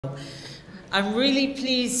I'm really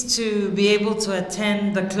pleased to be able to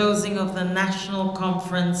attend the closing of the National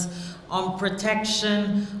Conference on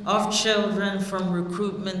Protection of Children from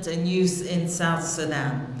Recruitment and Use in South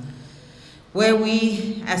Sudan, where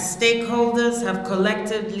we as stakeholders have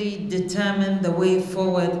collectively determined the way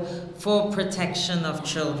forward for protection of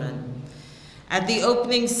children. At the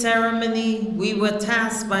opening ceremony, we were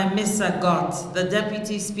tasked by Ms. Agot, the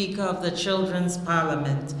Deputy Speaker of the Children's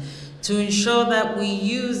Parliament, to ensure that we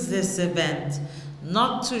use this event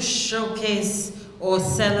not to showcase or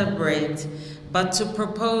celebrate, but to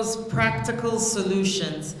propose practical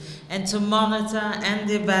solutions and to monitor and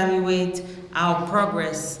evaluate our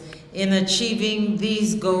progress in achieving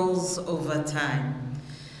these goals over time.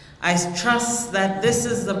 I trust that this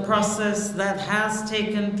is the process that has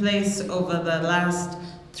taken place over the last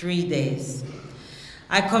 3 days.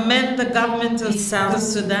 I commend the Government of South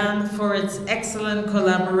Sudan for its excellent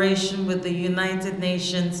collaboration with the United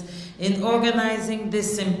Nations in organizing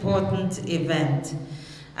this important event,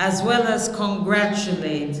 as well as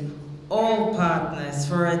congratulate all partners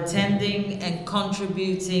for attending and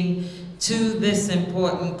contributing to this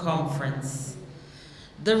important conference.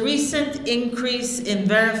 The recent increase in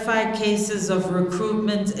verified cases of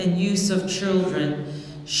recruitment and use of children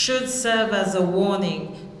should serve as a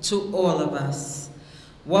warning to all of us.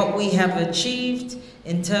 What we have achieved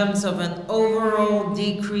in terms of an overall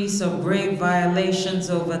decrease of grave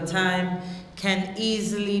violations over time can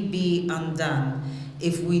easily be undone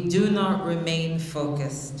if we do not remain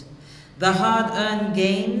focused. The hard-earned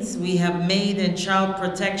gains we have made in child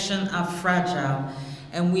protection are fragile,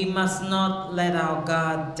 and we must not let our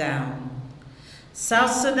guard down.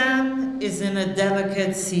 South Sudan is in a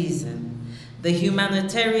delicate season. The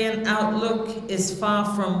humanitarian outlook is far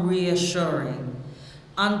from reassuring.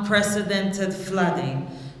 Unprecedented flooding,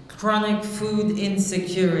 chronic food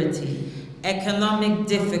insecurity, economic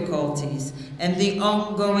difficulties, and the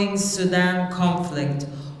ongoing Sudan conflict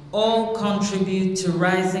all contribute to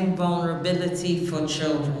rising vulnerability for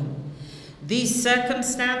children. These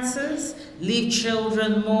circumstances leave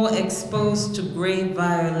children more exposed to grave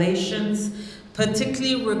violations,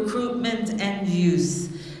 particularly recruitment and use,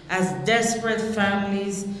 as desperate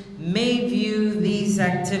families may view these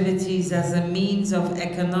activities as a means of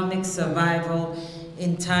economic survival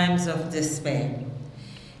in times of despair.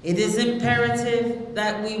 It is imperative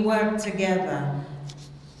that we work together,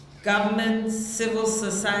 government, civil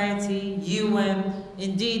society, UN,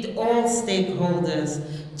 indeed all stakeholders,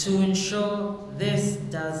 to ensure this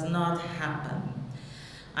does not happen.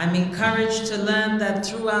 I'm encouraged to learn that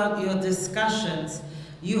throughout your discussions,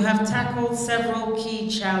 you have tackled several key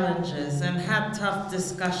challenges and had tough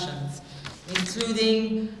discussions,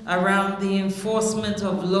 including around the enforcement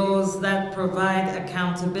of laws that provide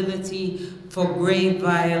accountability for grave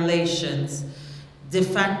violations, de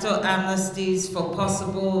facto amnesties for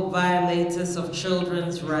possible violators of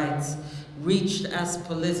children's rights reached as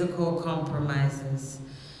political compromises.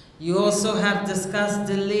 You also have discussed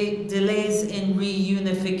delays in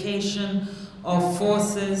reunification of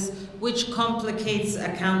forces, which complicates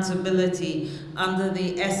accountability under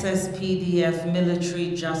the SSPDF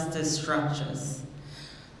military justice structures.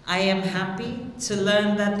 I am happy to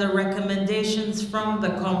learn that the recommendations from the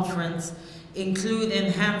conference include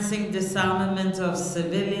enhancing disarmament of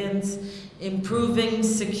civilians, improving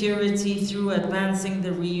security through advancing the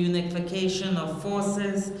reunification of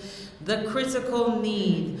forces, the critical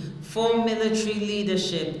need for military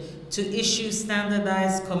leadership to issue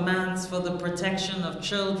standardized commands for the protection of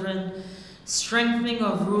children, strengthening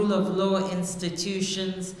of rule of law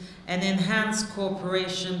institutions, and enhanced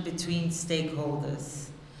cooperation between stakeholders.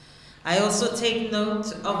 I also take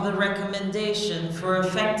note of the recommendation for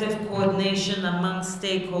effective coordination among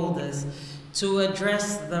stakeholders to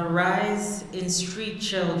address the rise in street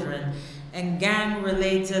children and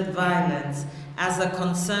gang-related violence as a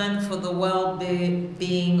concern for the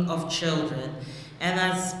well-being of children and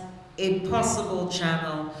as a possible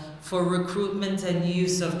channel for recruitment and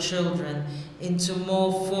use of children into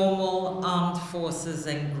more formal armed forces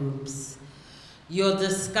and groups. Your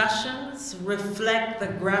discussions reflect the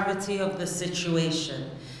gravity of the situation,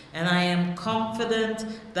 and I am confident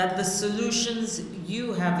that the solutions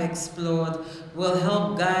you have explored will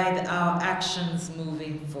help guide our actions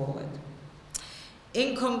moving forward.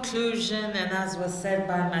 In conclusion, and as was said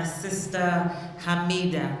by my sister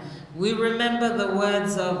Hamida, we remember the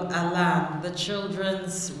words of Alam, the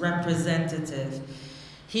children's representative.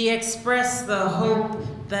 He expressed the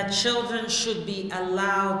hope that children should be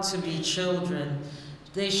allowed to be children.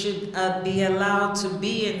 They should be allowed to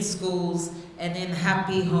be in schools and in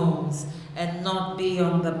happy homes and not be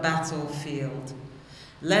on the battlefield.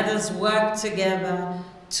 Let us work together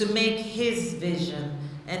to make his vision,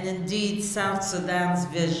 and indeed South Sudan's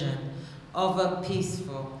vision, of a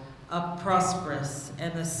peaceful, a prosperous,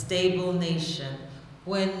 and a stable nation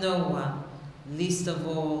where no one, least of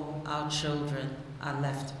all our children, are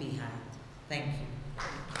left behind. Thank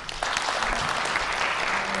you.